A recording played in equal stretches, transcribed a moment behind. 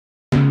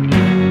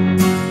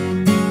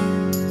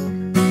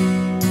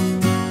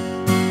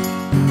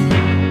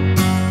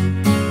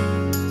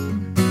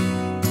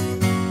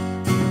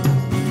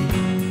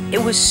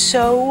was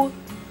so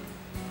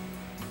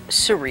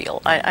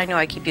surreal. I know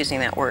I keep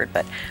using that word,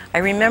 but I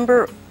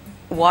remember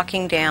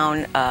walking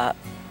down, I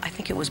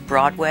think it was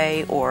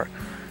Broadway or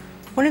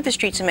one of the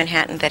streets in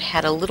Manhattan that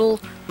had a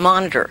little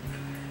monitor.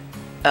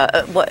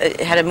 It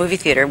had a movie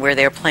theater where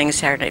they were playing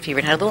Saturday Night Fever.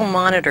 It had a little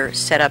monitor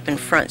set up in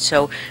front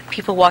so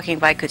people walking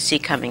by could see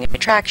coming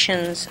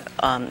attractions,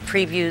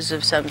 previews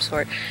of some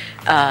sort.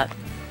 And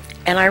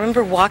I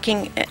remember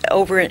walking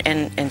over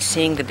and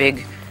seeing the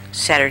big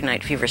Saturday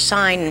Night Fever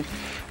sign.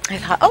 And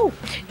I thought, oh,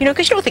 you know,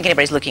 because you don't think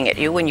anybody's looking at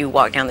you when you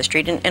walk down the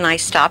street. And I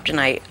stopped and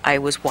I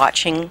was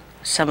watching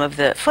some of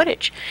the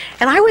footage.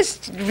 And I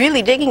was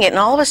really digging it. And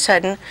all of a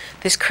sudden,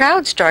 this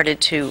crowd started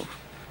to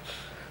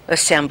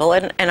assemble.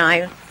 And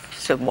I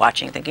was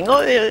watching, thinking,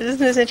 oh, isn't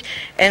this it?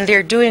 And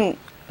they're doing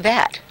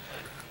that.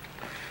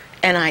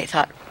 And I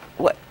thought,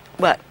 what?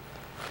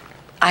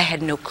 I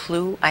had no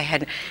clue.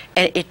 And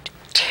it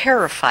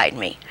terrified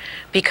me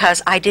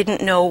because I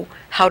didn't know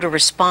how to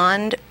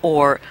respond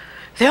or,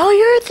 oh,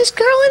 you're this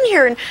girl in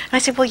here. And I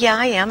said, well, yeah,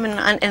 I am.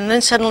 And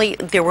then suddenly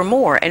there were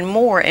more and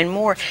more and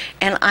more.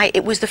 And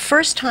it was the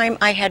first time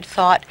I had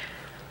thought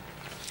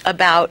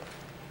about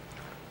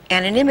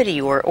anonymity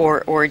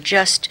or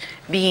just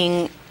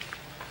being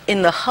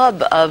in the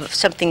hub of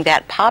something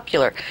that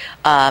popular.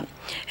 And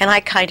I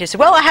kind of said,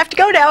 well, I have to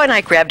go now. And I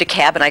grabbed a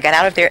cab and I got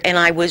out of there. And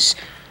I was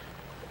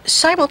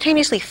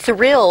simultaneously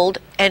thrilled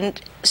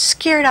and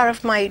scared out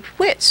of my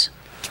wits,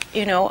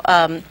 you know.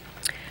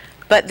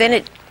 But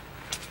then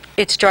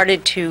it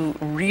started to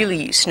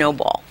really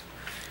snowball,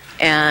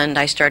 and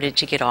I started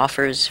to get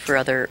offers for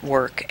other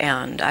work,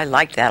 and I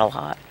liked that a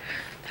lot.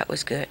 That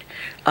was good.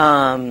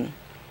 And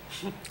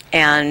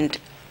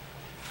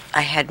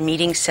I had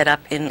meetings set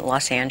up in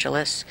Los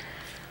Angeles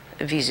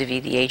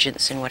vis-a-vis the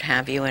agents and what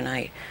have you, and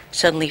I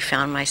suddenly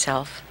found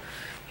myself,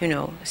 you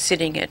know,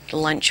 sitting at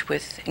lunch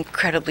with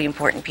incredibly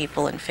important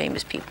people and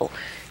famous people,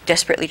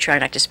 desperately trying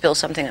not to spill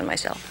something on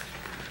myself.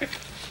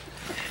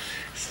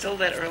 Still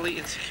that early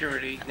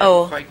insecurity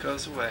never quite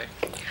goes away.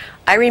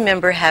 I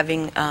remember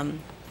having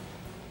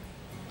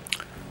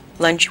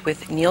lunch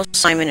with Neil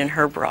Simon and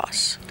Herb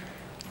Ross,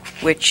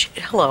 which,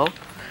 hello,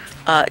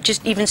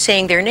 just even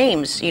saying their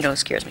names, you know,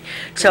 scares me.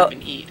 So,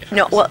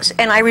 no, well,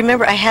 and I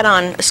remember I had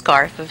on a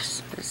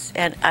scarf,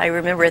 and I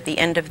remember at the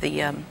end of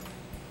the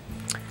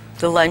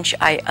lunch,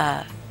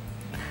 I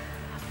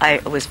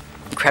was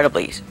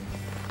incredibly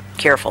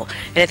careful,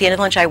 and at the end of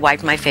lunch, I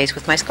wiped my face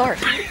with my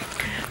scarf,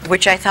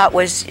 which I thought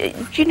was,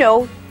 you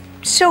know,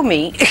 so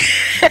me.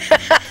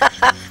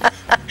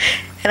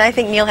 And I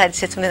think Neil had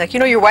said something like,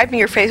 you know, you're wiping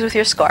your face with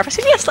your scarf. I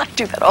said, yes, I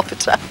do that all the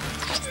time.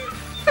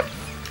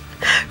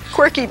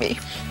 Quirky me.